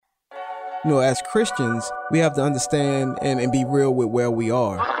As Christians, we have to understand and be real with where we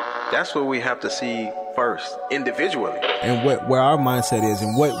are. That's what we have to see first, individually. And where our mindset is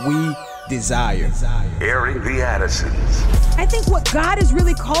and what we desire. Airing the Addisons. I think what God is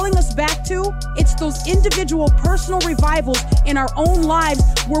really calling us back to, it's those individual personal revivals in our own lives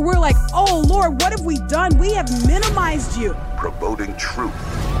where we're like, oh Lord, what have we done? We have minimized you. Promoting truth,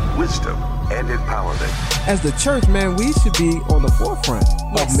 wisdom, and empowerment. As the church, man, we should be on the forefront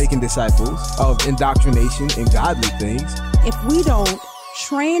of making disciples, of indoctrination and godly things. If we don't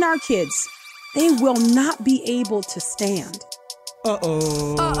train our kids, they will not be able to stand. Airing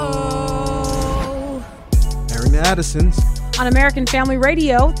the Addisons. On American Family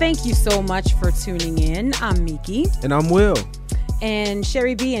Radio, thank you so much for tuning in. I'm Miki. And I'm Will. And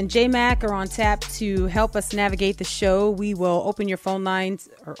Sherry B and J Mac are on tap to help us navigate the show. We will open the phone lines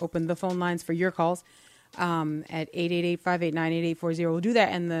for your calls at 888-589-8840. We'll do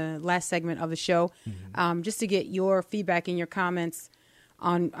that in the last segment of the show, just to get your feedback and your comments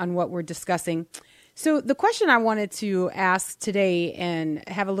on what we're discussing. So the question I wanted to ask today and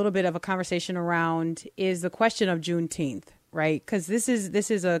have a little bit of a conversation around is the question of Juneteenth, right? Because this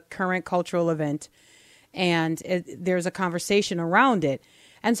is a current cultural event, and there's a conversation around it.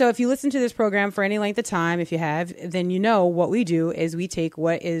 And so if you listen to this program for any length of time, if you have, then you know what we do is we take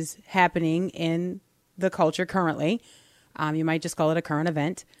what is happening in the culture currently. You might just call it a current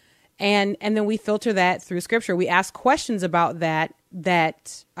event. And then we filter that through scripture. We ask questions about that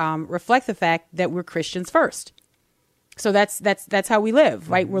reflect the fact that we're Christians first. So that's how we live,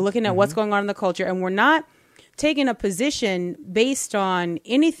 right? We're looking at what's going on in the culture, and we're not taking a position based on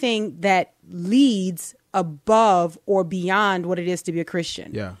anything that leads above or beyond what it is to be a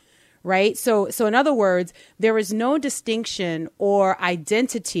Christian. Yeah. Right. So in other words, there is no distinction or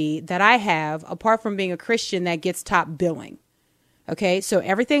identity that I have apart from being a Christian that gets top billing. OK, so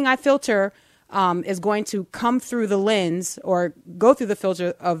everything I filter is going to come through the lens or go through the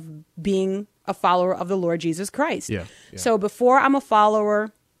filter of being a follower of the Lord Jesus Christ. Yeah. So before I'm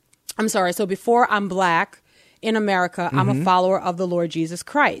Black in America, I'm a follower of the Lord Jesus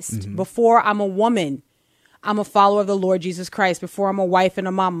Christ. Before I'm a woman, I'm a follower of the Lord Jesus Christ. Before I'm a wife and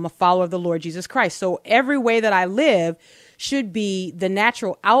a mom, I'm a follower of the Lord Jesus Christ. So every way that I live should be the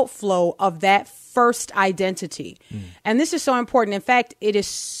natural outflow of that first identity. And this is so important. In fact, it is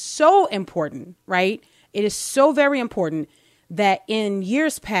so important, right? It is so very important that in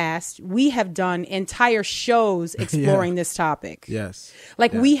years past, we have done entire shows exploring this topic. Yes.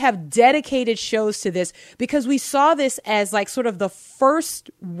 We have dedicated shows to this because we saw this as like sort of the first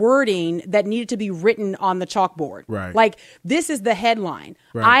wording that needed to be written on the chalkboard. Right. Like, this is the headline.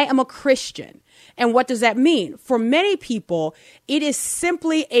 Right. I am a Christian. And what does that mean? For many people, it is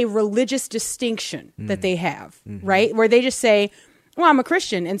simply a religious distinction that they have, right? Where they just say, well, I'm a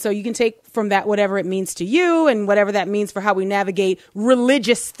Christian. And so you can take from that whatever it means to you and whatever that means for how we navigate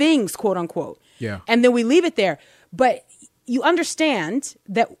religious things, quote unquote. Yeah. And then we leave it there. But you understand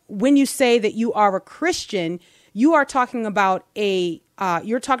that when you say that you are a Christian, you are talking about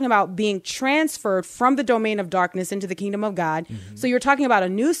you're talking about being transferred from the domain of darkness into the kingdom of God. So you're talking about a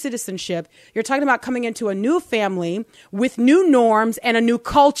new citizenship. You're talking about coming into a new family with new norms and a new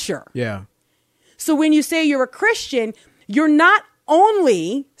culture. Yeah. So when you say you're a Christian, you're not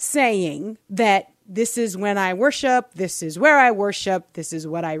only saying that this is when I worship, this is where I worship, this is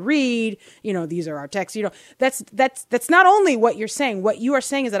what I read, these are our texts, that's not only what you're saying. What you are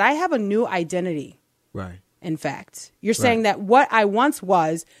saying is that I have a new identity. Right. In fact, you're saying that what I once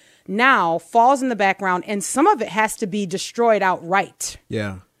was now falls in the background, and some of it has to be destroyed outright.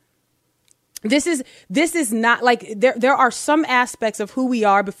 Yeah. This is not like there are some aspects of who we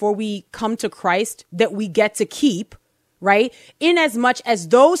are before we come to Christ that we get to keep. Right. In as much as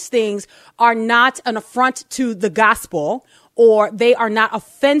those things are not an affront to the gospel or they are not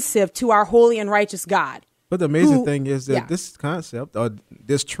offensive to our holy and righteous God. But the amazing thing is that this concept or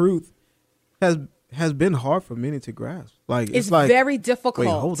this truth has been hard for many to grasp. It's like very difficult.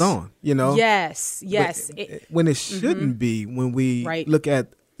 Wait, hold on. Yes. When it shouldn't be when we look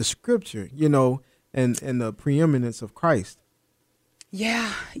at the scripture, and the preeminence of Christ.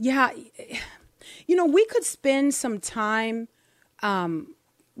 Yeah. We could spend some time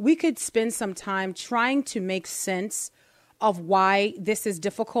trying to make sense of why this is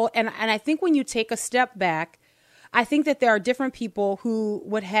difficult. And I think when you take a step back, I think that there are different people who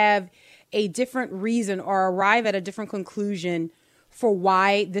would have a different reason or arrive at a different conclusion for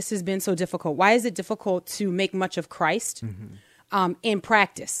why this has been so difficult. Why is it difficult to make much of Christ in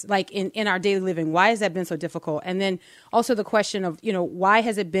practice, like in our daily living? Why has that been so difficult? And then also the question of, why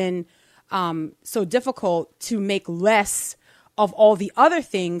has it been so difficult to make less of all the other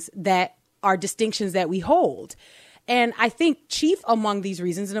things that are distinctions that we hold. And I think chief among these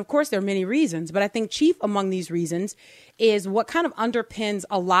reasons, and of course there are many reasons, but I think chief among these reasons is what kind of underpins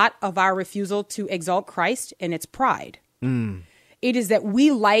a lot of our refusal to exalt Christ, and it's pride. It is that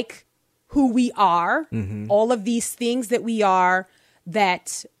we like who we are, all of these things that we are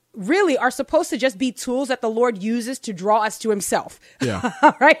that really are supposed to just be tools that the Lord uses to draw us to himself. Yeah.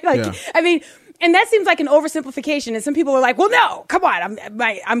 Right? Like, yeah. I mean, and that seems like an oversimplification. And some people are like, well, no, come on.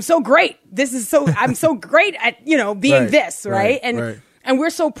 I'm so great. I'm so great at, being this. Right. And we're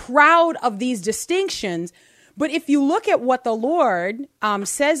so proud of these distinctions. But if you look at what the Lord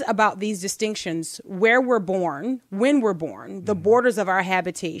says about these distinctions, where we're born, when we're born, the borders of our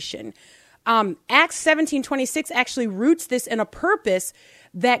habitation, Acts 17:26 actually roots this in a purpose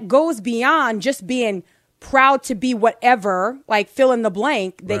that goes beyond just being proud to be whatever, like fill in the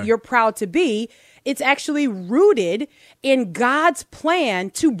blank that you're proud to be. It's actually rooted in God's plan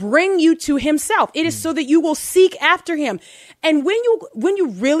to bring you to himself. It is so that you will seek after him. And when you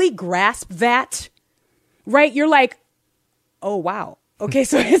really grasp that, right, you're like, oh, wow. Okay,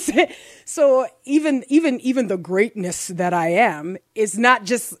 so even the greatness that I am is not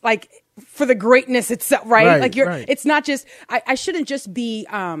just like for the greatness itself, right? It's not just, I shouldn't just be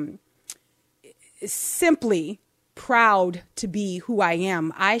simply proud to be who I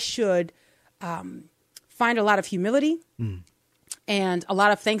am. I should find a lot of humility and a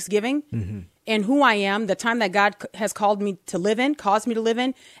lot of thanksgiving in who I am, the time that God has caused me to live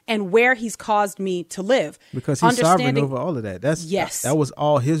in, and where he's caused me to live. Because he's sovereign over all of that. That was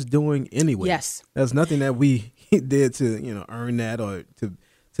all his doing anyway. Yes. There's nothing that we did to, earn that or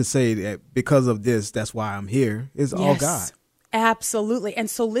to say that because of this, that's why I'm here. It's all God. Absolutely. And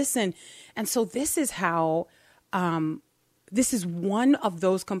so listen, this is how, this is one of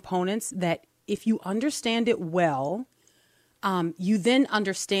those components that if you understand it well, you then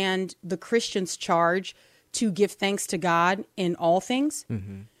understand the Christian's charge to give thanks to God in all things,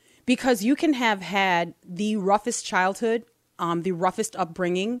 because you can have had the roughest childhood, the roughest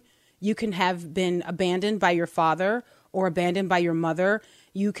upbringing. You can have been abandoned by your father or abandoned by your mother.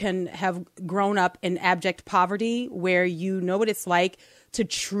 You can have grown up in abject poverty where you know what it's like to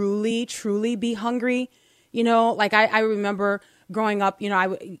truly, truly be hungry. Like I remember growing up,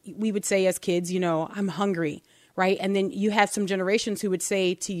 we would say as kids, I'm hungry. Right. And then you have some generations who would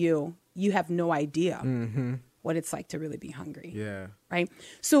say to you, you have no idea what it's like to really be hungry. Yeah. Right.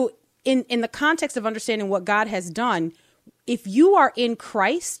 So in the context of understanding what God has done, if you are in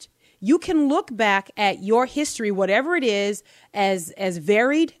Christ, you can look back at your history, whatever it is, as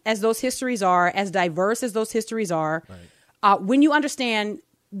varied as those histories are, as diverse as those histories are. Right. When you understand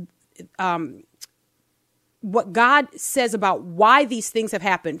what God says about why these things have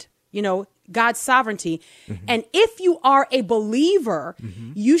happened, God's sovereignty. And if you are a believer,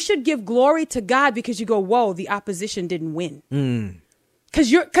 you should give glory to God because you go, whoa, the opposition didn't win.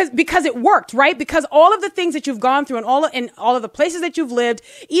 Because it worked, right? Because all of the things that you've gone through and all of the places that you've lived,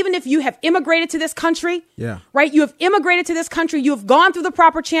 even if you have immigrated to this country, right? You have immigrated to this country. You have gone through the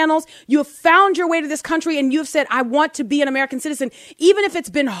proper channels. You have found your way to this country and you have said, I want to be an American citizen, even if it's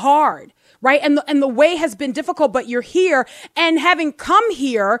been hard. Right. And the way has been difficult, but you're here. And having come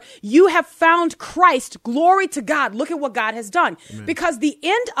here, you have found Christ. Glory to God. Look at what God has done. Amen. Because the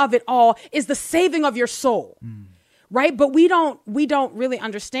end of it all is the saving of your soul. Right. But we don't really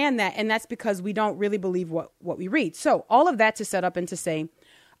understand that. And that's because we don't really believe what we read. So all of that to set up and to say,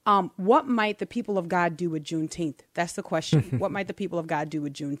 what might the people of God do with Juneteenth? That's the question. What might the people of God do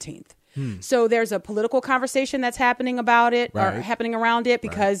with Juneteenth? So there's a political conversation that's happening about it or happening around it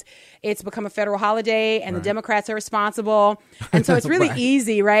because it's become a federal holiday and the Democrats are responsible. And so it's really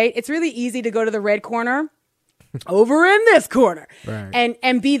easy, right? It's really easy to go to the red corner over in this corner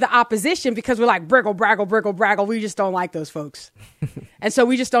and be the opposition because we're like, briggle, braggle, briggle, braggle. We just don't like those folks. And so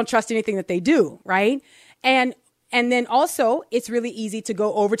we just don't trust anything that they do, right? And then also, it's really easy to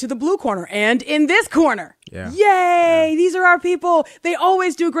go over to the blue corner and in this corner. Yeah. Yay! Yeah. These are our people. They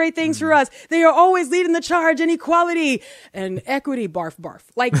always do great things for us. They are always leading the charge in equality and equity. Barf, barf.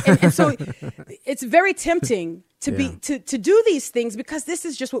 And so it's very tempting to to do these things because this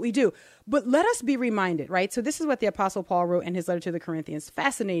is just what we do. But let us be reminded, right? So this is what the Apostle Paul wrote in his letter to the Corinthians.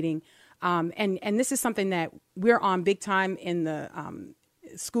 Fascinating. And this is something that we're on big time in the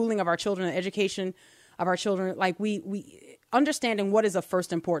schooling of our children, the education of our children, like we understanding what is of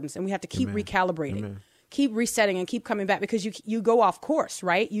first importance, and we have to keep recalibrating, keep resetting, and keep coming back because you go off course,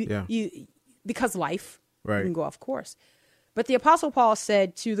 right? You because life, you can go off course. But the Apostle Paul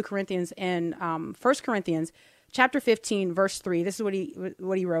said to the Corinthians in 1 Corinthians chapter 15, verse 3. This is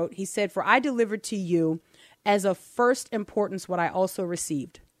what he wrote. He said, "For I delivered to you as of first importance what I also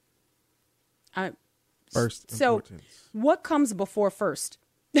received." First so importance. what comes before first?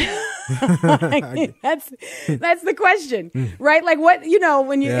 Like, that's the question, right? Like what,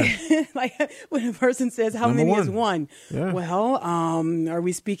 when you like when a person says how Number many one. is one? Yeah. Well, are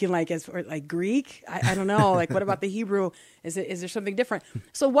we speaking like as for like Greek? I don't know. Like what about the Hebrew? Is there something different?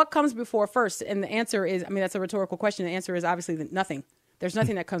 So what comes before first? And the answer is, that's a rhetorical question. The answer is obviously nothing. There's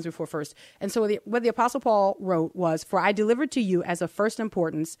nothing that comes before first. And so what the Apostle Paul wrote was, "For I delivered to you as of first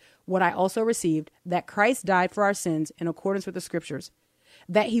importance what I also received, that Christ died for our sins in accordance with the Scriptures,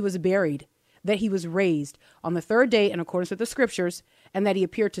 that he was buried, that he was raised on the third day in accordance with the Scriptures, and that he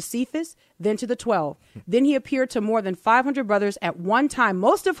appeared to Cephas, then to the 12. Then he appeared to more than 500 brothers at one time,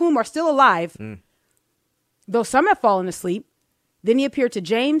 most of whom are still alive, though some have fallen asleep. Then he appeared to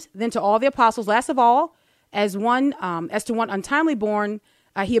James, then to all the apostles. Last of all, as to one untimely born,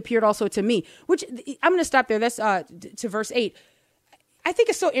 he appeared also to me." Which I'm going to stop there. That's to verse 8. I think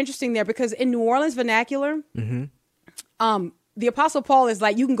it's so interesting there because in New Orleans vernacular, the Apostle Paul is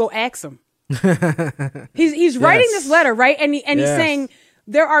like, you can go ask him. He's writing this letter, right? And he's saying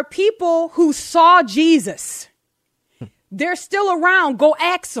there are people who saw Jesus. They're still around. Go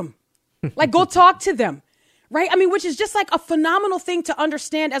ask them. Like, go talk to them. Right? Which is just like a phenomenal thing to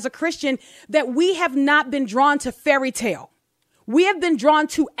understand as a Christian, that we have not been drawn to fairy tale. We have been drawn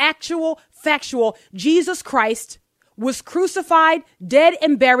to actual, factual. Jesus Christ was crucified, dead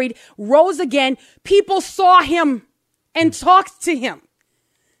and buried, rose again. People saw him and talked to him.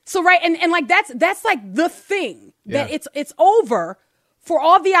 So, right. And like, that's like the thing that it's over for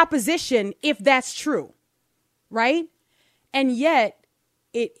all the opposition if that's true. Right. And yet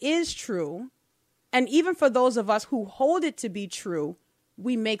it is true. And even for those of us who hold it to be true,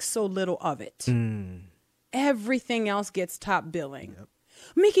 we make so little of it. Everything else gets top billing. Yep.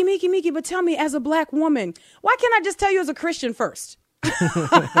 Mickey, but tell me, as a black woman, why can't I just tell you as a Christian first? How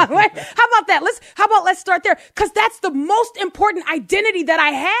about that? Let's start there. Because that's the most important identity that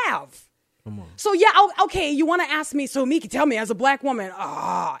I have. Come on. So okay, you want to ask me, so Mickey, tell me as a black woman,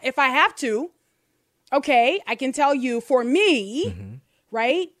 if I have to, okay, I can tell you for me,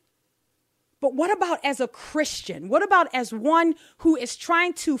 right? But what about as a Christian? What about as one who is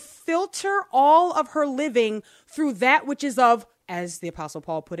trying to filter all of her living through that which is of, as the Apostle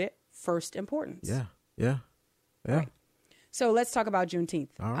Paul put it, first importance? Yeah. Right. So let's talk about Juneteenth.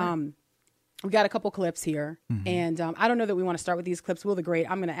 All right. We got a couple clips here, and I don't know that we want to start with these clips. Will the Great,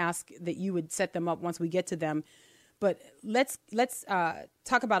 I'm going to ask that you would set them up once we get to them. But let's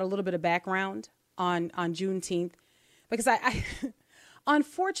talk about a little bit of background on Juneteenth, because I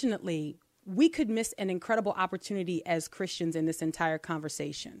unfortunately, we could miss an incredible opportunity as Christians in this entire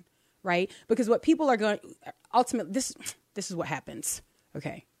conversation, right? Because what people are going, ultimately, this is what happens.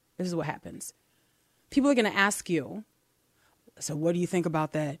 Okay, this is what happens. People are going to ask you, so what do you think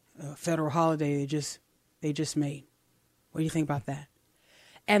about that federal holiday they just made? What do you think about that?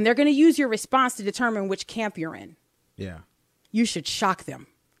 And they're going to use your response to determine which camp you're in. Yeah. You should shock them,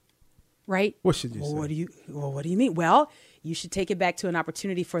 right? What should you say? What do you mean? Well, you should take it back to an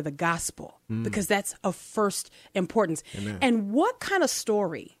opportunity for the gospel, because that's of first importance. Amen. And what kind of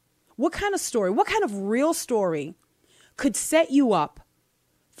real story could set you up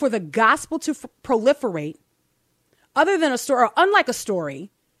for the gospel to proliferate other than a story, or unlike a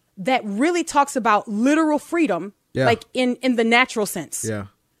story that really talks about literal freedom, like in the natural sense? Yeah.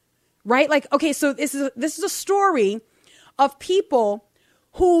 Right? Like, okay, so this is a story of people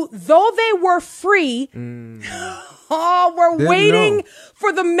who, though they were free, were waiting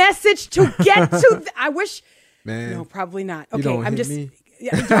for the message to get to. I wish. Man, no, probably not. Okay, I'm just.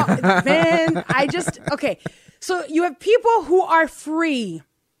 Okay. So you have people who are free.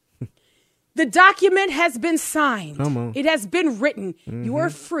 The document has been signed. Come on. It has been written. You are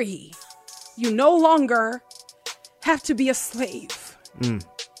free. You no longer have to be a slave.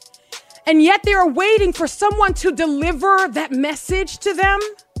 And yet they are waiting for someone to deliver that message to them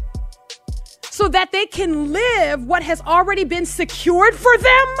so that they can live what has already been secured for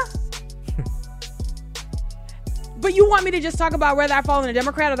them. But you want me to just talk about whether I fall on the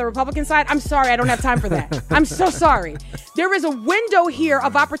Democrat or the Republican side? I'm sorry, I don't have time for that. I'm so sorry. There is a window here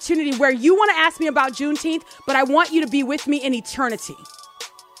of opportunity where you want to ask me about Juneteenth, but I want you to be with me in eternity.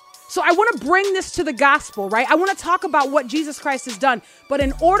 So I want to bring this to the gospel, right? I want to talk about what Jesus Christ has done. But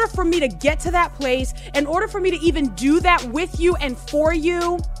in order for me to get to that place, in order for me to even do that with you and for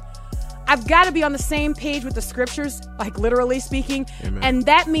you, I've got to be on the same page with the scriptures, like literally speaking. Amen. And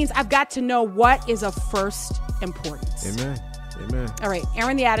that means I've got to know what is of first importance. Amen. Amen. All right.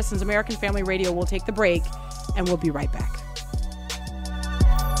 Aaron the Addisons, American Family Radio. We'll take the break and we'll be right back.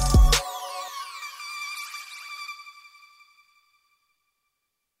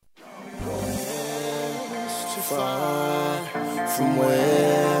 far from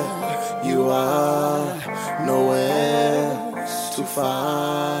where you are. Nowhere's too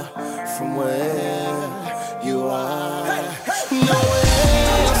far from where you are.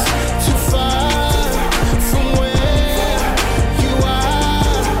 Nowhere's too far from where you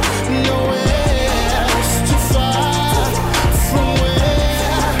are. Nowhere's too far from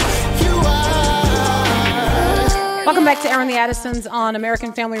where you are. Welcome back to Aaron the Addisons on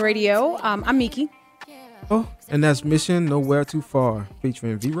American Family Radio. I'm Miki. Oh, and that's Mission Nowhere Too Far,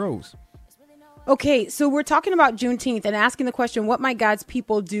 featuring V Rose. Okay, so we're talking about Juneteenth and asking the question, what might God's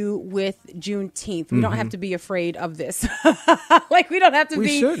people do with Juneteenth? We don't have to be afraid of this. Like, we don't have to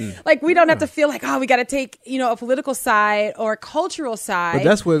shouldn't. Like, we don't have to feel like, oh, we got to take, a political side or a cultural side. But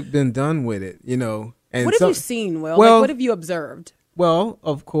that's what's been done with it, And what have you seen, Will? Well, what have you observed? Well,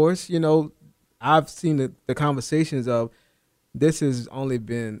 of course, I've seen the conversations of this has only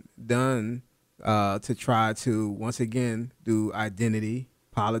been done to try to, once again, do identity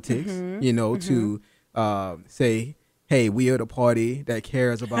politics, to say, hey, we are the party that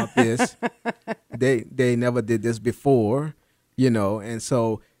cares about this. They never did this before, and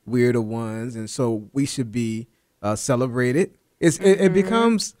so we're the ones, and so we should be celebrated. It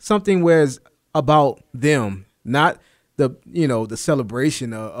becomes something where it's about them, not the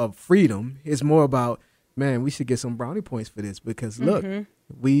celebration of freedom. It's more about, man, we should get some brownie points for this because look,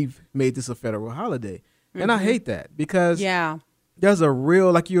 we've made this a federal holiday. And I hate that because there's a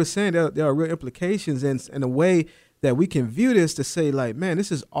real, like you were saying, there are real implications in a way that we can view this to say like, man,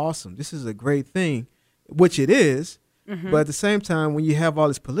 this is awesome. This is a great thing, which it is. But at the same time, when you have all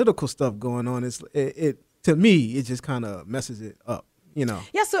this political stuff going on, it to me, it just kind of messes it up.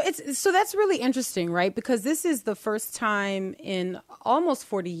 Yeah, so that's really interesting, right? Because this is the first time in almost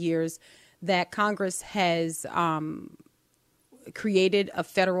 40 years that Congress has created a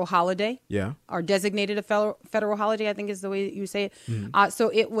federal holiday. Yeah. Or designated a federal holiday, I think is the way that you say it. So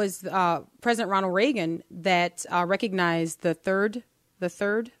it was President Ronald Reagan that recognized the third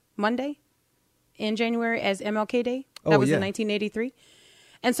Monday in January as MLK Day. That was in 1983.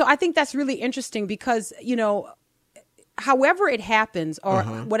 And so I think that's really interesting because, however it happens or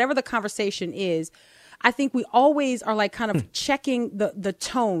whatever the conversation is, I think we always are like kind of checking the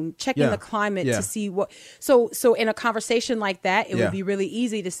tone, checking the climate to see what. So in a conversation like that, it would be really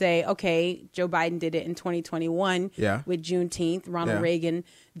easy to say, okay, Joe Biden did it in 2021 with Juneteenth. Ronald Reagan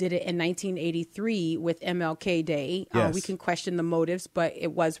did it in 1983 with MLK Day. We can question the motives, but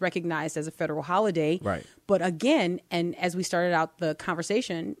it was recognized as a federal holiday. Right. But again, and as we started out the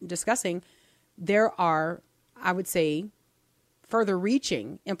conversation discussing, there are, I would say, further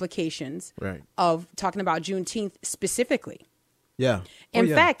reaching implications of talking about Juneteenth specifically. Yeah. In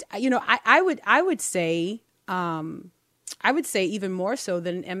fact, I would say even more so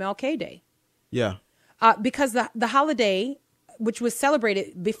than MLK Day. Yeah. Because the holiday, which was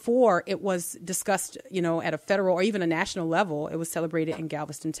celebrated before it was discussed, at a federal or even a national level, it was celebrated in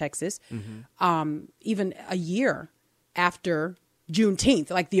Galveston, Texas, even a year after Juneteenth,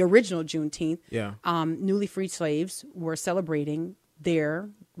 like the original Juneteenth, newly freed slaves were celebrating their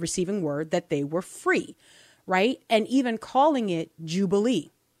receiving word that they were free, right? And even calling it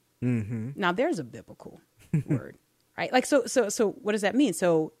Jubilee. Now, there's a biblical word, right? Like, so what does that mean?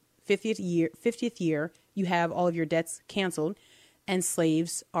 So 50th year, you have all of your debts canceled and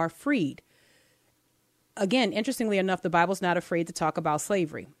slaves are freed. Again, interestingly enough, the Bible's not afraid to talk about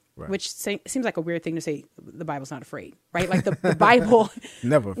slavery. Right. Which seems like a weird thing to say. The Bible's not afraid, right? Like the Bible,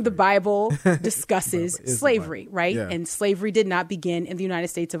 never. The Bible discusses slavery, right? Yeah. And slavery did not begin in the United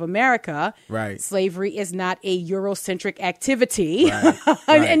States of America. Right. Slavery is not a Eurocentric activity, right.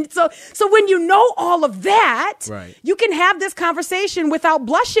 And so when you know all of that, you can have this conversation without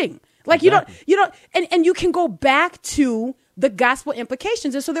blushing. Like you don't, and you can go back to the gospel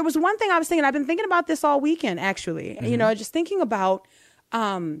implications. And so there was one thing I was thinking. I've been thinking about this all weekend, actually. Just thinking about.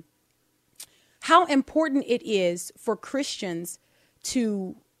 How important it is for Christians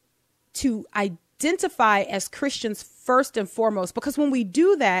to identify as Christians first and foremost, because when we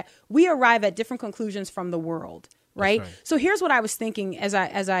do that, we arrive at different conclusions from the world. Right. So here's what I was thinking as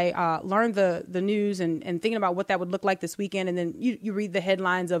I learned the news and thinking about what that would look like this weekend. And then you read the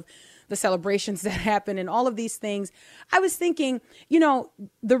headlines of the celebrations that happen and all of these things. I was thinking,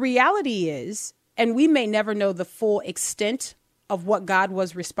 the reality is, and we may never know the full extent of what God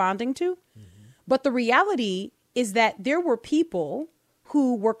was responding to. But the reality is that there were people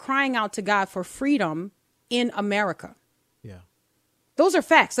who were crying out to God for freedom in America. Yeah. Those are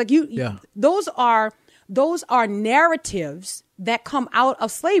facts. Like those are narratives that come out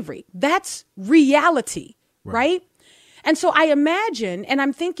of slavery. That's reality, right? And so I imagine, and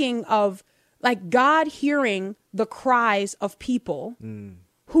I'm thinking of Like God hearing the cries of people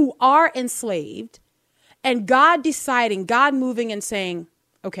who are enslaved, and God deciding, God moving and saying,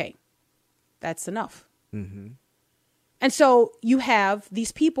 okay, that's enough. And so you have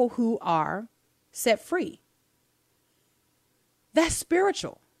these people who are set free. That's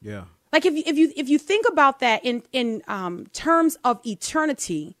spiritual. Yeah. Like if you think about that in terms of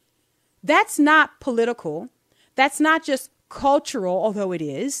eternity, that's not political. That's not just cultural, although it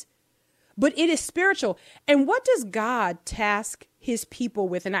is, but it is spiritual. And what does God task his people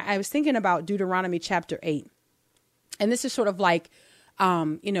with? And I was thinking about Deuteronomy chapter 8. And this is sort of like,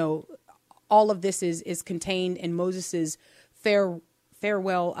 all of this is contained in Moses's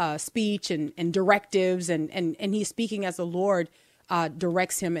farewell speech and directives. And he's speaking as the Lord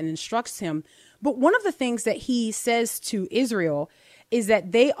directs him and instructs him. But one of the things that he says to Israel is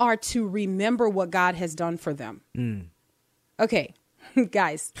that they are to remember what God has done for them. Okay,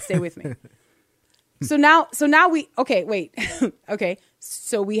 guys, stay with me. So now we, okay, wait. Okay,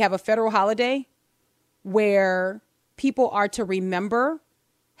 so we have a federal holiday where people are to remember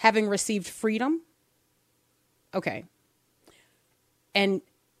having received freedom. Okay. And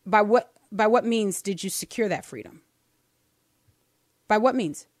by what means did you secure that freedom? By what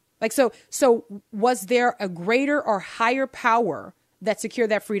means? Like, so was there a greater or higher power that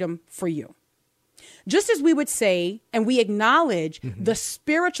secured that freedom for you? Just as we would say, and we acknowledge the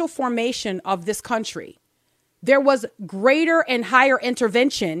spiritual formation of this country, there was greater and higher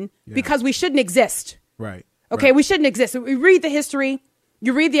intervention because we shouldn't exist. Right. Okay, right. we shouldn't exist. We read the history,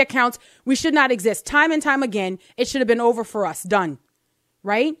 you read the accounts, we should not exist. Time and time again, it should have been over for us, done.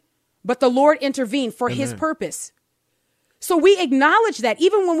 Right? But the Lord intervened for his purpose. So we acknowledge that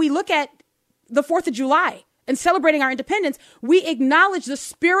even when we look at the 4th of July and celebrating our independence, we acknowledge the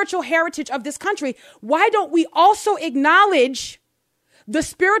spiritual heritage of this country. Why don't we also acknowledge the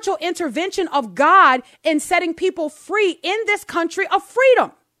spiritual intervention of God in setting people free in this country of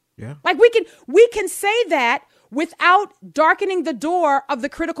freedom? Yeah. Like we can say that without darkening the door of the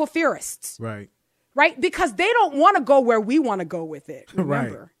critical theorists. Right. Right? Because they don't want to go where we want to go with it.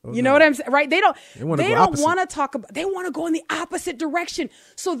 Remember, Right. you know what I'm saying? Right? They don't opposite. want to talk about, they want to go in the opposite direction.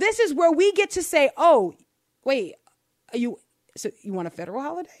 So this is where we get to say, oh, wait, you want a federal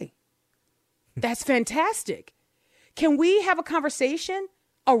holiday? That's fantastic. Can we have a conversation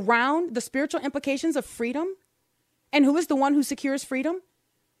around the spiritual implications of freedom and who is the one who secures freedom?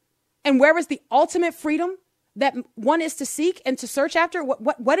 And where is the ultimate freedom that one is to seek and to search after?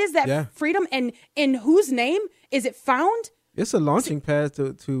 What is that freedom, and in whose name is it found? It's a launching pad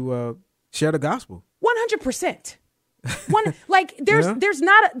to share the gospel. 100%. Like there's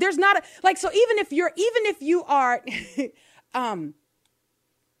not a like, so even if you are even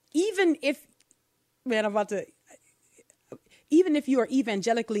if you are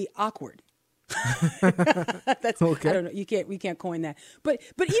evangelically awkward. That's okay. I don't know. We can't coin that. But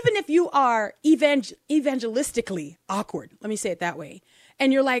even if you are evangelistically awkward, let me say it that way.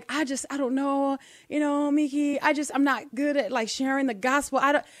 And you're like, I don't know, Miki, I'm not good at like sharing the gospel.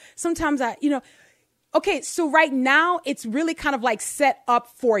 Okay. So right now it's really kind of like set up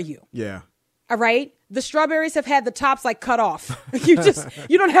for you. Yeah. All right. The strawberries have had the tops like cut off. You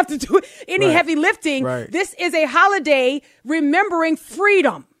don't have to do any heavy lifting. Right. This is a holiday remembering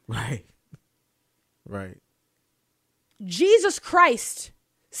freedom. Right. Right. Jesus Christ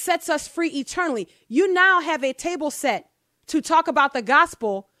sets us free eternally. You now have a table set to talk about the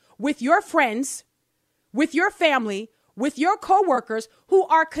gospel with your friends, with your family, with your coworkers who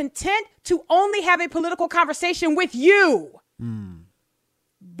are content to only have a political conversation with you.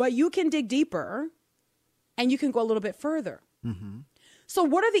 But you can dig deeper and you can go a little bit further. So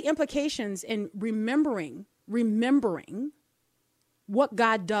what are the implications in remembering what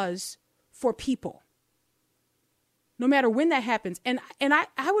God does for people? No matter when that happens. And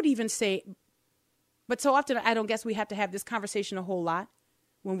I would even say, but so often I don't guess we have to have this conversation a whole lot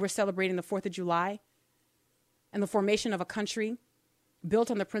when we're celebrating the 4th of July and the formation of a country built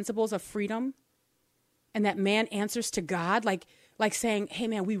on the principles of freedom, and that man answers to God, like saying, hey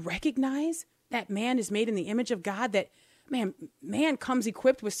man, we recognize that man is made in the image of God, that man comes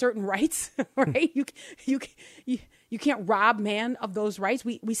equipped with certain rights, right? You can't rob man of those rights.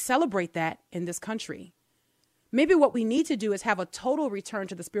 We celebrate that in this country. Maybe what we need to do is have a total return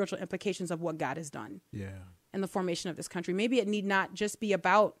to the spiritual implications of what God has done. Yeah. And the formation of this country. Maybe it need not just be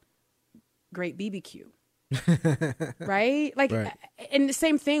about great BBQ. Right? Like, right. And the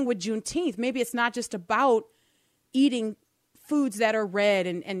same thing with Juneteenth. Maybe it's not just about eating foods that are red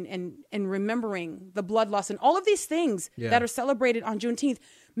and remembering the blood loss and all of these things that are celebrated on Juneteenth.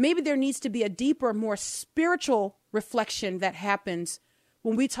 Maybe there needs to be a deeper, more spiritual reflection that happens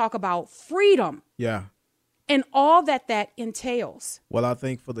when we talk about freedom Yeah. and all that entails. Well, I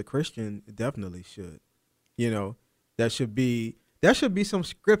think for the Christian, it definitely should. You know, there should be some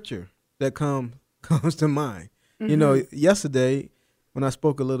scripture that comes to mind. You know, yesterday when I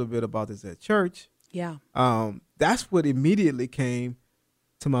spoke a little bit about this at church, Yeah. that's what immediately came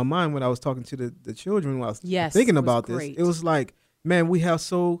to my mind when I was talking to the children when I was Yes, thinking it was about great. this. It was like, man, we have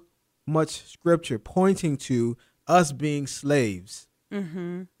so much scripture pointing to us being slaves,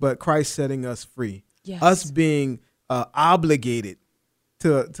 but Christ setting us free. Yes. Us being obligated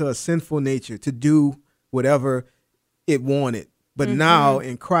to a sinful nature to do whatever it wanted, but now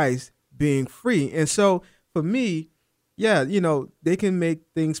in Christ being free. And so for me, yeah, you know, they can make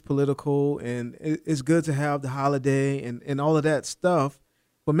things political, and it's good to have the holiday and all of that stuff.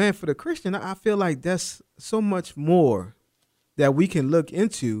 But man, for the Christian, I feel like that's so much more that we can look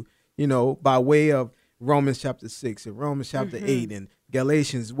into, you know, by way of Romans chapter 6 and Romans chapter 8 and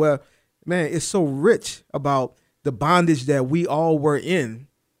Galatians, where, man, it's so rich about the bondage that we all were in,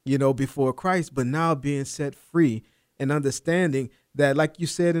 you know, before Christ, but now being set free and understanding that, like you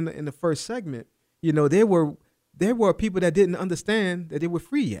said in the first segment, you know, there were people that didn't understand that they were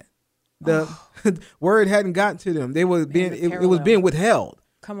free yet. The word hadn't gotten to them. They were it was being withheld.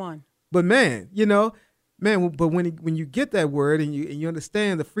 Come on. But man, you know, but when you get that word and you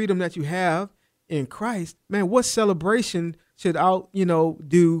understand the freedom that you have in Christ, man, what celebration should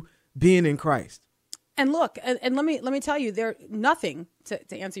do being in Christ? And look, and let me tell you, there nothing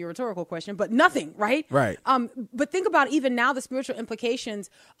to answer your rhetorical question, but nothing, right? Right. But think about even now the spiritual implications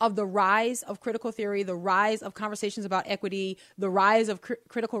of the rise of critical theory, the rise of conversations about equity, the rise of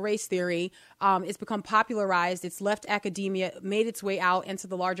critical race theory. It's become popularized. It's left academia, made its way out into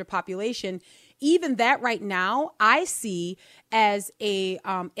the larger population. Even that right now, I see as a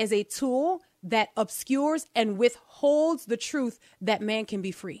tool that obscures and withholds the truth that man can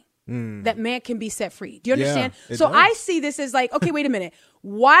be free. That man can be set free. Do you understand? Yeah, so does. I see this as like, okay, wait a minute.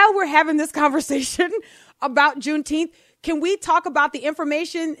 While we're having this conversation about Juneteenth, can we talk about the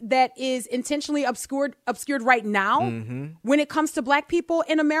information that is intentionally obscured right now when it comes to black people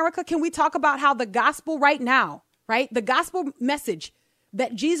in America? Can we talk about how the gospel right now, right? The gospel message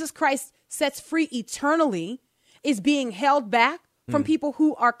that Jesus Christ sets free eternally is being held back from people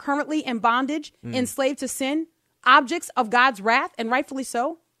who are currently in bondage, enslaved to sin, objects of God's wrath, and rightfully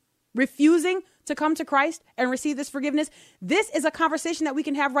so, refusing to come to Christ and receive this forgiveness. This is a conversation that we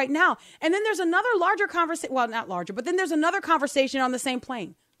can have right now. And then there's another larger conversation. Well, not larger, but then there's another conversation on the same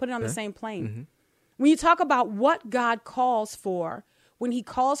plane. Put it on the same plane. When you talk about what God calls for, when he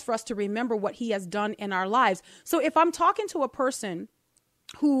calls for us to remember what he has done in our lives. So if I'm talking to a person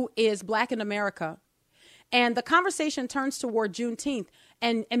who is black in America and the conversation turns toward Juneteenth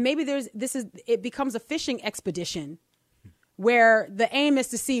and maybe it becomes a fishing expedition where the aim is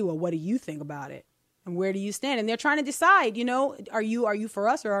to see, well, what do you think about it? And where do you stand? And they're trying to decide, you know, are you for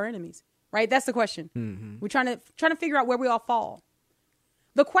us or our enemies? Right? That's the question. We're trying to figure out where we all fall.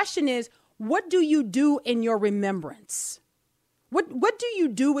 The question is, what do you do in your remembrance? What do you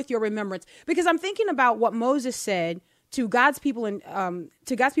do with your remembrance? Because I'm thinking about what Moses said to God's people in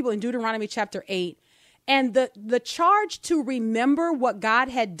Deuteronomy chapter 8. And the charge to remember what God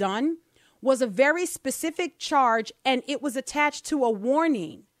had done was a very specific charge, and it was attached to a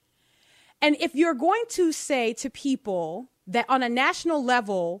warning. And if you're going to say to people that on a national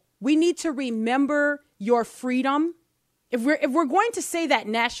level, we need to remember your freedom, if we're going to say that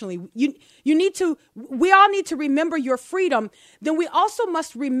nationally, we all need to remember your freedom, then we also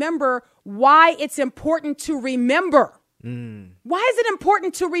must remember why it's important to remember. Why is it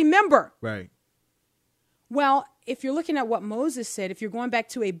important to remember? Right. Well, if you're looking at what Moses said, if you're going back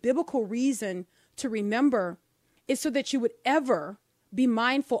to a biblical reason to remember, it's so that you would ever be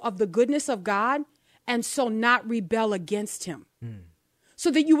mindful of the goodness of God and so not rebel against him. So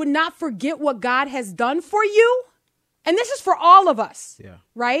that you would not forget what God has done for you. And this is for all of us,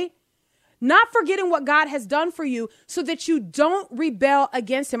 right? Not forgetting what God has done for you so that you don't rebel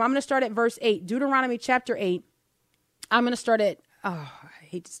against him. I'm going to start at verse 8, Deuteronomy chapter 8. I'm going to start at, I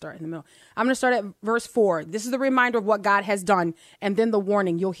hate to start in the middle. I'm going to start at verse 4. This is the reminder of what God has done. And then the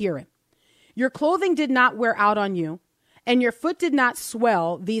warning, you'll hear it. Your clothing did not wear out on you, and your foot did not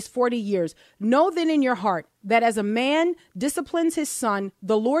swell these 40 years. Know then in your heart that as a man disciplines his son,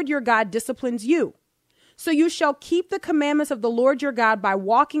 the Lord your God disciplines you. So you shall keep the commandments of the Lord your God by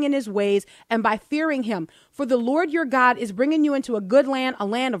walking in his ways and by fearing him. For the Lord your God is bringing you into a good land, a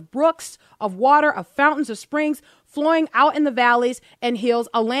land of brooks, of water, of fountains, of springs, flowing out in the valleys and hills,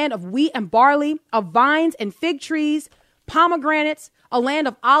 a land of wheat and barley, of vines and fig trees, pomegranates, a land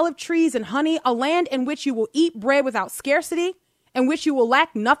of olive trees and honey, a land in which you will eat bread without scarcity, in which you will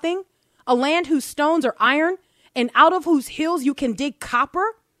lack nothing, a land whose stones are iron, and out of whose hills you can dig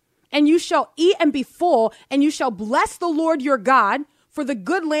copper? And you shall eat and be full, and you shall bless the Lord your God for the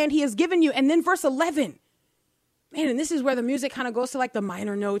good land he has given you. And then verse 11. Man, and this is where the music kind of goes to like the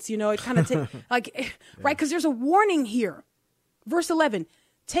minor notes, you know, it kind of right? Because there's a warning here. Verse 11,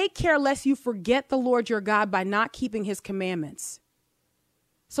 take care lest you forget the Lord your God by not keeping his commandments.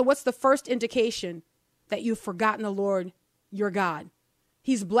 So what's the first indication that you've forgotten the Lord your God?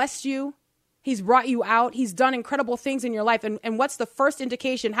 He's blessed you. He's brought you out. He's done incredible things in your life. And what's the first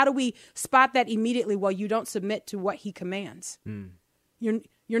indication? How do we spot that immediately? Well, you don't submit to what he commands. You're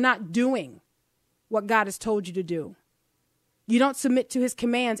not doing what God has told you to do. You don't submit to his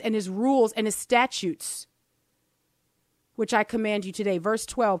commands and his rules and his statutes, which I command you today. Verse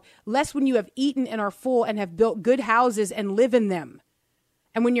 12, lest when you have eaten and are full and have built good houses and live in them,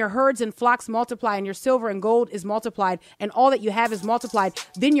 and when your herds and flocks multiply and your silver and gold is multiplied and all that you have is multiplied,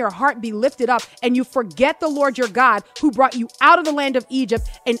 then your heart be lifted up and you forget the Lord your God who brought you out of the land of Egypt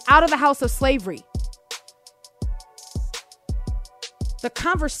and out of the house of slavery. The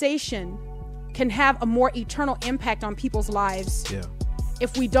conversation can have a more eternal impact on people's lives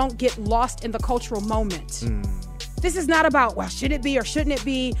if we don't get lost in the cultural moment. This is not about, well, should it be or shouldn't it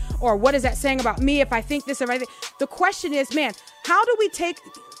be? Or what is that saying about me if I think this or I think? The question is, man, how do we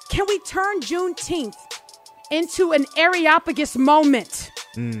can we turn Juneteenth into an Areopagus moment?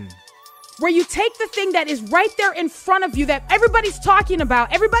 Where you take the thing that is right there in front of you that everybody's talking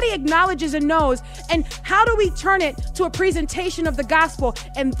about, everybody acknowledges and knows, and how do we turn it to a presentation of the gospel?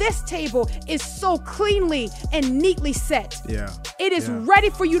 And this table is so cleanly and neatly set. It is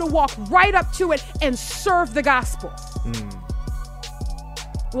ready for you to walk right up to it and serve the gospel.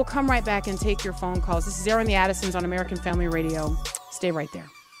 We'll come right back and take your phone calls. This is Aaron the Addisons on American Family Radio. Stay right there.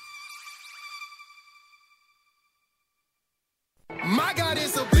 My God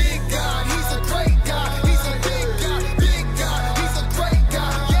is a big God. He's a great God. He's a big God, big God. He's a great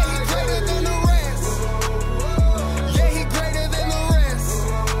God. Yeah, he's greater than the rest. Yeah, he's greater than the rest.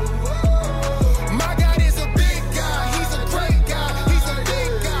 My God is a big God. He's a great God. He's a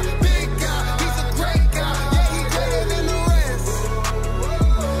big God, big God. He's a great God. Yeah, he's greater than the rest.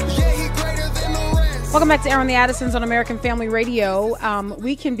 Yeah, he's greater than the rest. Welcome back to Aaron the Addisons on American Family Radio.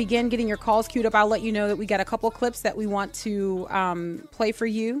 We can begin getting your calls queued up. I'll let you know that we got a couple clips that we want to play for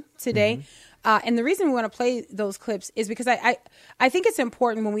you today. And the reason we want to play those clips is because I think it's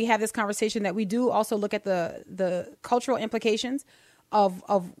important when we have this conversation that we do also look at the cultural implications of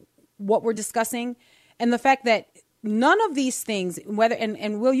what we're discussing and the fact that none of these things, whether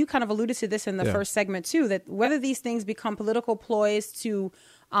and Will, you kind of alluded to this in the first segment too, that whether these things become political ploys to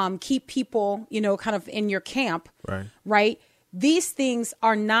keep people, kind of in your camp, right? These things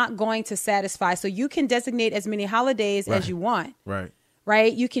are not going to satisfy. So you can designate as many holidays as you want. Right.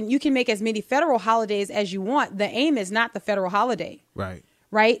 You can make as many federal holidays as you want. The aim is not the federal holiday. Right.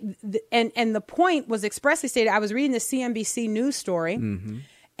 And the point was expressly stated. I was reading the CNBC news story,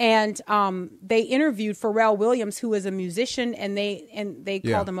 and they interviewed Pharrell Williams, who is a musician, and they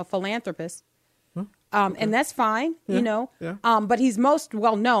called him a philanthropist. And that's fine, but he's most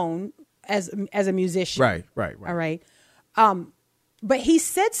well known as a musician. Right. All right. But he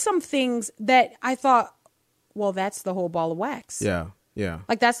said some things that I thought, well, that's the whole ball of wax.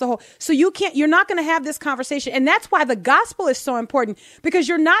 Like that's the whole, so you're not going to have this conversation. And that's why the gospel is so important, because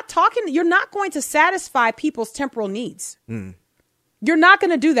you're not going to satisfy people's temporal needs. You're not going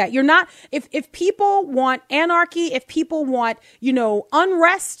to do that. You're not, if people want anarchy, if people want,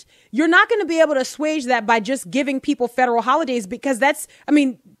 unrest, you're not going to be able to assuage that by just giving people federal holidays, because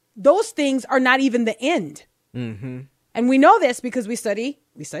those things are not even the end. And we know this because we study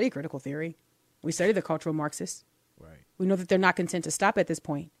critical theory. We study the cultural Marxists. We know that they're not content to stop at this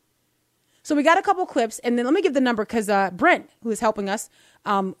point. So we got a couple clips, and then let me give the number because Brent, who is helping us,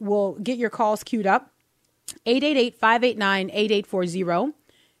 will get your calls queued up. 888-589-8840.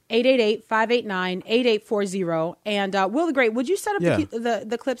 888-589-8840. And Will the Great, would you set up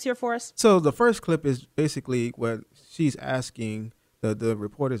the clips here for us? So the first clip is basically what she's asking, the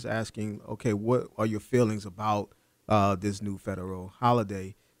reporter's asking, okay, what are your feelings about this new federal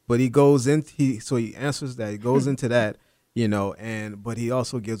holiday? But he goes he answers that. He goes into that, but he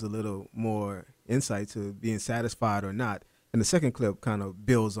also gives a little more insight to being satisfied or not. And the second clip kind of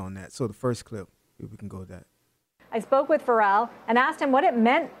builds on that. So the first clip, if we can go with that. I spoke with Pharrell and asked him what it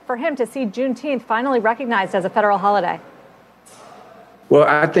meant for him to see Juneteenth finally recognized as a federal holiday. Well,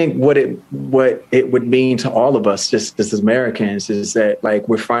 I think what it would mean to all of us, just as Americans, is that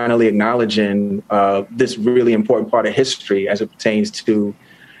we're finally acknowledging this really important part of history as it pertains to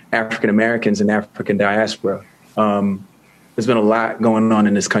African Americans and African diaspora. There's been a lot going on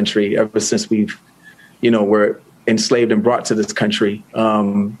in this country ever since we're enslaved and brought to this country.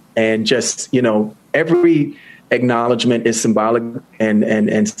 And just, every acknowledgement is symbolic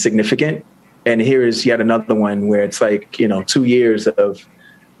and significant. And here is yet another one where it's like, 2 years of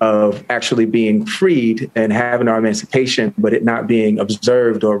actually being freed and having our emancipation, but it not being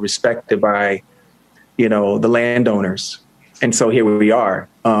observed or respected by, the landowners. And so here we are.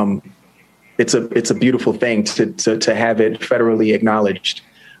 It's a beautiful thing to have it federally acknowledged.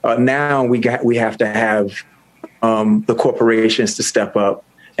 Now we have to have the corporations to step up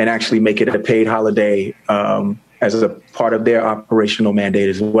and actually make it a paid holiday as a part of their operational mandate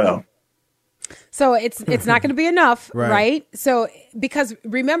as well. So it's not going to be enough, right? So because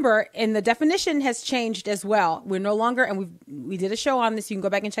remember, and the definition has changed as well. We're no longer, and we did a show on this. You can go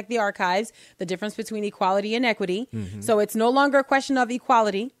back and check the archives. The difference between equality and equity. So it's no longer a question of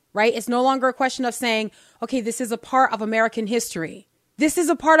equality, right? It's no longer a question of saying, okay, this is a part of American history. This is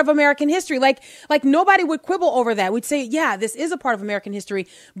a part of American history. Like nobody would quibble over that. We'd say, yeah, this is a part of American history.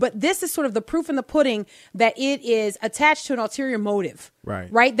 But this is sort of the proof in the pudding that it is attached to an ulterior motive.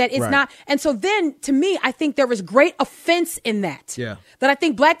 Right. That it's not. And so then to me, I think there is great offense in that. Yeah. That I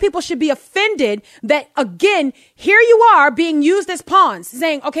think black people should be offended that, again, here you are being used as pawns,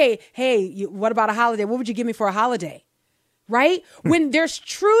 saying, okay, hey, what about a holiday? What would you give me for a holiday? Right. When there's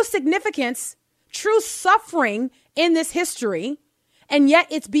true significance, true suffering in this history. And yet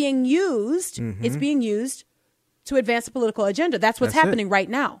it's being used. It's being used to advance a political agenda. That's what's happening right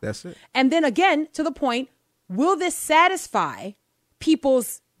now. That's it. And then again, to the point, will this satisfy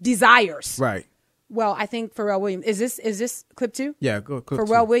people's desires? Right. Well, I think Pharrell Williams, is this clip 2? Yeah, go clip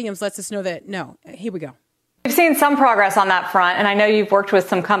Pharrell 2. Williams lets us know that, no, here we go. We've seen some progress on that front, and I know you've worked with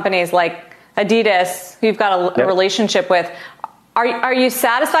some companies like Adidas, who you've got a relationship with. Are you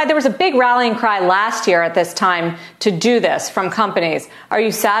satisfied? There was a big rallying cry last year at this time to do this from companies. Are you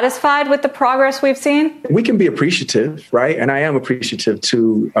satisfied with the progress we've seen? We can be appreciative, right? And I am appreciative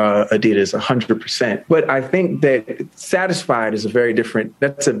to Adidas 100%. But I think that satisfied is a very different,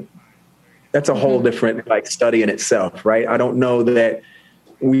 that's a whole different study in itself, right? I don't know that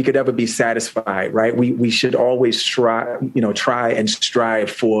we could ever be satisfied, right? We should always try and strive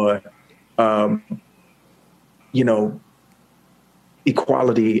for,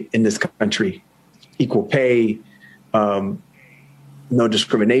 equality in this country, equal pay, no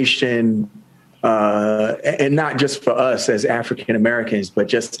discrimination, and not just for us as African Americans, but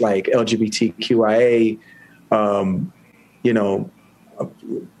just like LGBTQIA,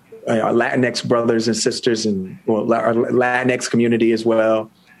 Latinx brothers and sisters, and our Latinx community as well.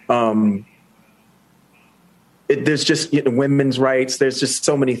 There's just women's rights. There's just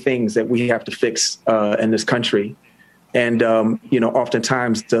so many things that we have to fix in this country. And,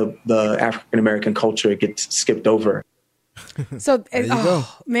 oftentimes the African-American culture gets skipped over. So,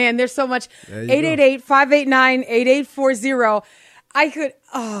 man, there's so much. 888-589-8840. I could,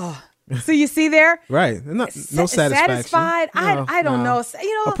 so you see there? Right. No satisfaction. Satisfied? I don't know.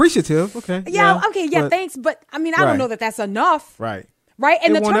 Appreciative. Okay. Yeah. Okay. Yeah. Thanks. But I mean, I don't know that that's enough. Right. Right.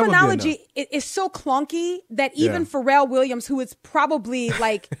 And the terminology is so clunky that even Pharrell Williams, who is probably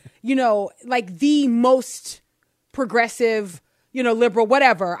like the most progressive, liberal,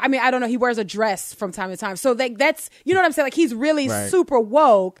 whatever. I mean, I don't know. He wears a dress from time to time. So that's, you know what I'm saying? Like he's really super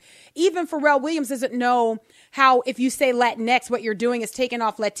woke. Even Pharrell Williams doesn't know how, if you say Latinx, what you're doing is taking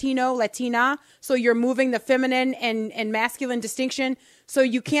off Latino, Latina. So you're moving the feminine and masculine distinction. So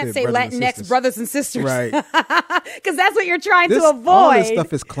you can't say Latinx brothers and sisters. Right. Because that's what you're trying to avoid. All this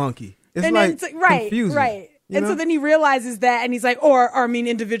stuff is clunky. It's confusing. Right. And so then he realizes that and he's like,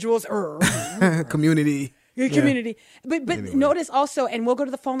 individuals, community. Community. But anyway. Notice also, and we'll go to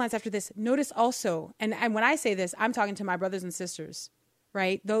the phone lines after this, notice also, and when I say this, I'm talking to my brothers and sisters,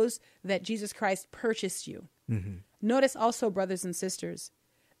 right? Those that Jesus Christ purchased you. Notice also, brothers and sisters,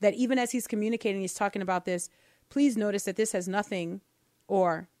 that even as he's communicating, he's talking about this, please notice that this has nothing,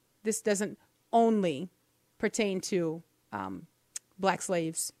 or this doesn't only pertain to black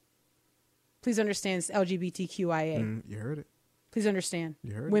slaves. Please understand it's LGBTQIA. You heard it. Please understand.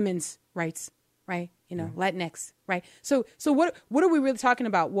 You heard women's rights. Right. Latinx. Right. So what are we really talking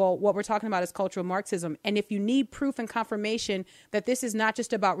about? Well, what we're talking about is cultural Marxism. And if you need proof and confirmation that this is not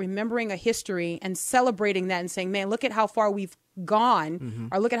just about remembering a history and celebrating that and saying, man, look at how far we've gone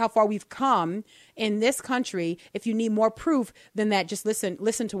or look at how far we've come in this country. If you need more proof than that, just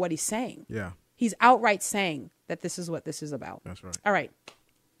listen to what he's saying. Yeah. He's outright saying that this is what this is about. That's right. All right.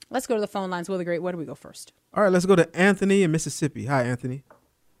 Let's go to the phone lines. Will the Great, where do we go first? All right. Let's go to Anthony in Mississippi. Hi, Anthony.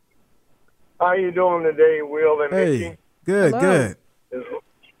 How you doing today, Will and Mickey? Good, Hello. good.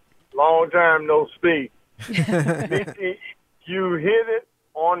 Long time no speak. Mickey, you hit it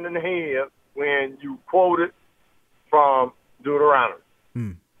on the head when you quoted from Deuteronomy.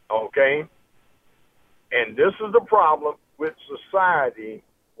 Okay? And this is the problem with society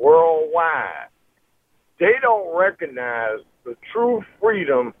worldwide. They don't recognize the true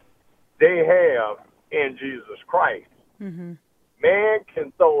freedom they have in Jesus Christ. Man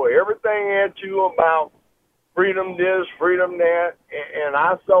can throw everything at you about freedom this, freedom that, and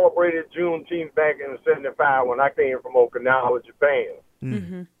I celebrated Juneteenth back in '75 when I came from Okinawa,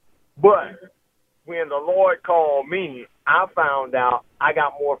 Japan. But when the Lord called me, I found out I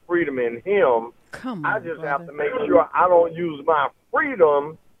got more freedom in Him. I just have to make sure I don't use my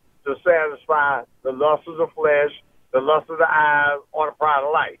freedom to satisfy the lust of the flesh, the lust of the eyes, or the pride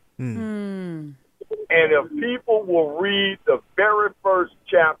of life. And if people will read the very first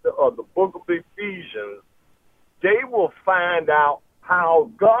chapter of the book of Ephesians, they will find out how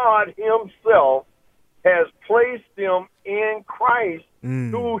God Himself has placed them in Christ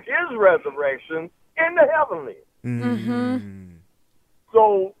through His resurrection in the heavenly.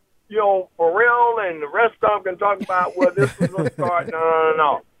 So, you know, Pharrell and the rest of them can talk about, well, this is a start.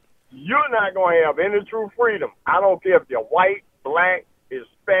 No. You're not going to have any true freedom. I don't care if you're white, black,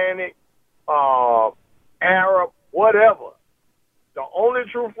 Hispanic, Arab, whatever. The only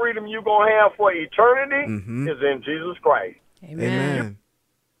true freedom you're going to have for eternity is in Jesus Christ. Amen.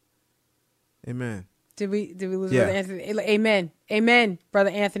 Amen. Did we lose Brother Anthony? Amen, Brother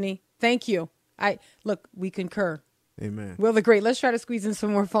Anthony. Thank you. We concur. Amen. Will the Great. Let's try to squeeze in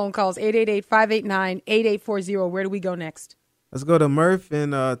some more phone calls. 888-589-8840. Where do we go next? Let's go to Murph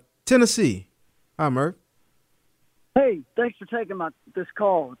in Tennessee. Hi, Murph. Hey, thanks for taking this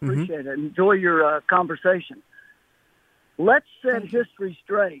call. Appreciate it. Enjoy your conversation. Let's set history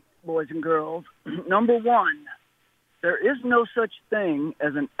straight, boys and girls. Number one, there is no such thing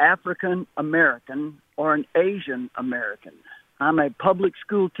as an African American or an Asian American. I'm a public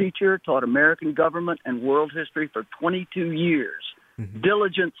school teacher, taught American government and world history for 22 years.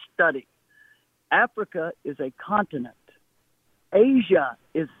 Diligent study. Africa is a continent. Asia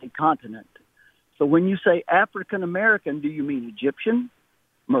is a continent. So when you say African American, do you mean Egyptian,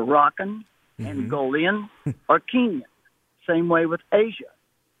 Moroccan, Angolan, or Kenyan? Same way with Asia.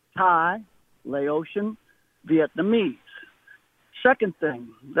 Thai, Laotian, Vietnamese. Second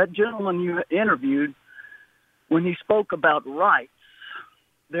thing, that gentleman you interviewed, when he spoke about rights,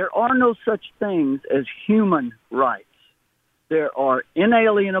 there are no such things as human rights. There are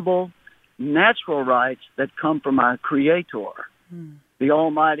inalienable, natural rights that come from our Creator, the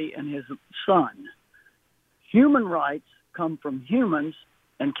Almighty and His Son. Human rights come from humans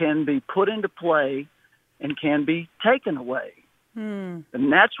and can be put into play and can be taken away. The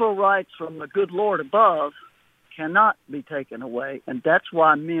natural rights from the good Lord above cannot be taken away, and that's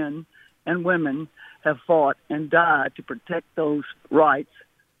why men and women have fought and died to protect those rights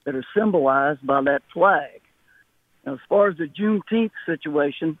that are symbolized by that flag. Now, as far as the Juneteenth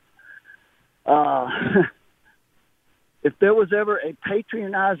situation, if there was ever a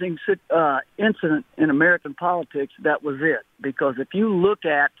patronizing incident in American politics, that was it. Because if you look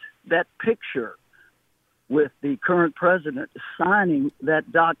at that picture with the current president signing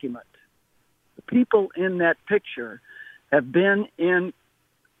that document, the people in that picture have been in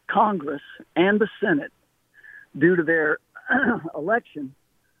Congress and the Senate due to their election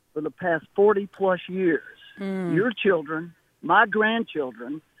for the past 40-plus years. Your children, my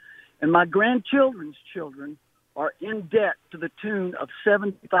grandchildren, and my grandchildren's children are in debt to the tune of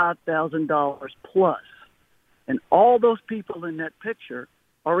 $75,000 plus. And all those people in that picture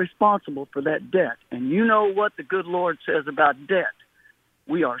are responsible for that debt. And you know what the good Lord says about debt.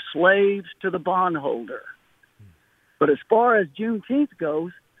 We are slaves to the bondholder. But as far as Juneteenth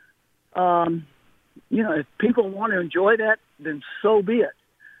goes, if people want to enjoy that, then so be it.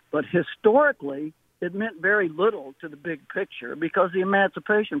 But historically, it meant very little to the big picture because the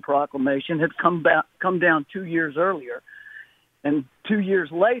Emancipation Proclamation had come down 2 years earlier. And 2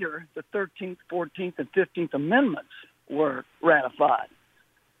 years later, the 13th, 14th, and 15th Amendments were ratified.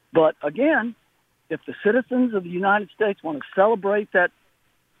 But again, if the citizens of the United States want to celebrate that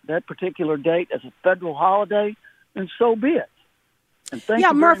particular date as a federal holiday, then so be it. And thank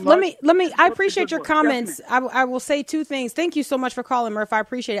you Murph, very much. I appreciate your comments. I will say two things. Thank you so much for calling, Murph. I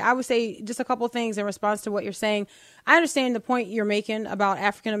appreciate it. I would say just a couple of things in response to what you're saying. I understand the point you're making about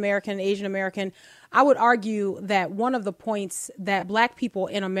African American, Asian American. I would argue that one of the points that black people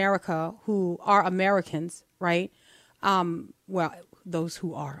in America who are Americans, right? Those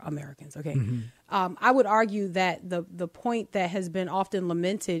who are Americans, okay? I would argue that the point that has been often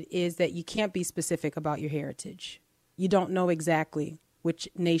lamented is that you can't be specific about your heritage. You don't know exactly which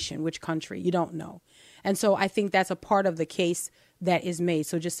nation, which country. You don't know. And so I think that's a part of the case that is made.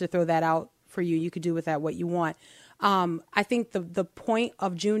 So just to throw that out for you, you could do with that what you want. I think the point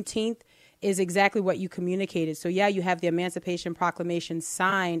of Juneteenth is exactly what you communicated. So yeah, you have the Emancipation Proclamation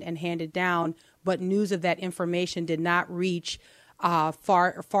signed and handed down, but news of that information did not reach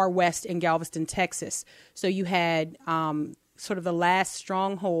far west in Galveston, Texas. So you had sort of the last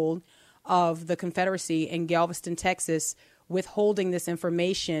stronghold of the Confederacy in Galveston, Texas, withholding this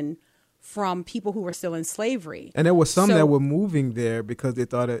information from people who were still in slavery. And there were some that were moving there because they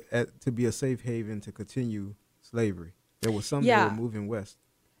thought it to be a safe haven to continue slavery. There were some that were moving west.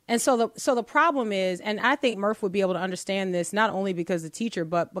 And so the problem is, and I think Murph would be able to understand this, not only because the teacher,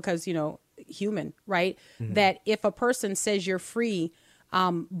 but because, human, right? Mm-hmm. That if a person says you're free,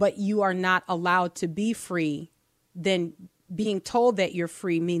 but you are not allowed to be free, then being told that you're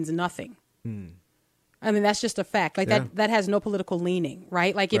free means nothing. I mean, that's just a fact. Like that has no political leaning,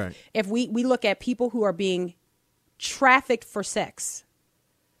 right? Like if we look at people who are being trafficked for sex,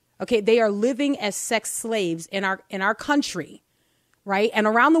 okay, they are living as sex slaves in our country, right? And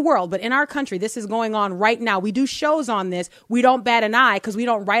around the world, but in our country, this is going on right now. We do shows on this. We don't bat an eye because we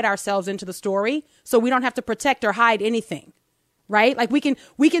don't write ourselves into the story. So we don't have to protect or hide anything, right? Like we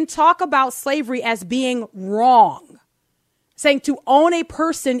can talk about slavery as being wrong, saying to own a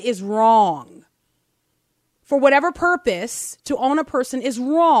person is wrong. For whatever purpose, to own a person is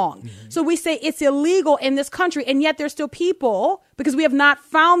wrong. Mm-hmm. So we say it's illegal in this country, and yet there's still people, because we have not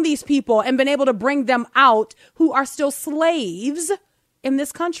found these people and been able to bring them out, who are still slaves in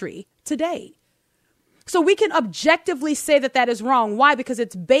this country today. So we can objectively say that that is wrong. Why? Because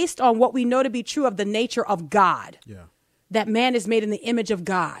it's based on what we know to be true of the nature of God. Yeah. That man is made in the image of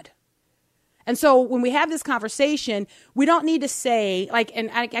God. And so when we have this conversation, we don't need to say, and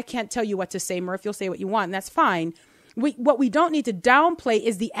I can't tell you what to say, Murph, you'll say what you want, and that's fine. What we don't need to downplay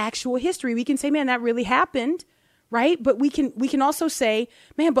is the actual history. We can say, man, that really happened, right? But we can also say,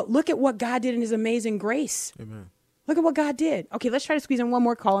 man, but look at what God did in his amazing grace. Amen. Look at what God did. Okay, let's try to squeeze in one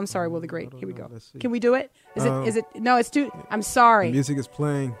more call. I'm sorry, Will the Great. Here we go. Can we do it? Is it? No, it's too. I'm sorry. The music is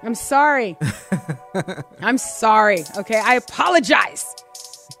playing. I'm sorry. I'm sorry. Okay, I apologize.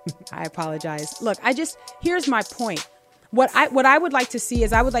 I apologize. Look, here's my point. What I would like to see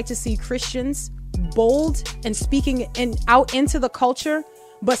is I would like to see Christians bold and speaking out into the culture,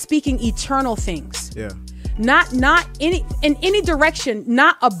 but speaking eternal things. Yeah. Not in any direction,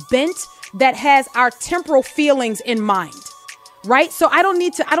 not a bent that has our temporal feelings in mind. Right? So I don't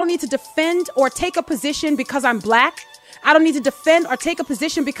need to defend or take a position because I'm black. I don't need to defend or take a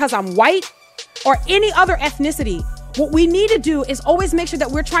position because I'm white or any other ethnicity. What we need to do is always make sure that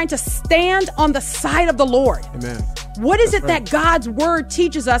we're trying to stand on the side of the Lord. Amen. What is it that God's word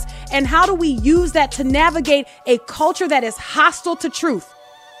teaches us, and how do we use that to navigate a culture that is hostile to truth?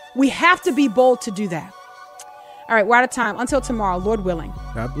 We have to be bold to do that. All right, we're out of time. Until tomorrow, Lord willing.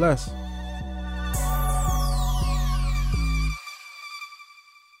 God bless.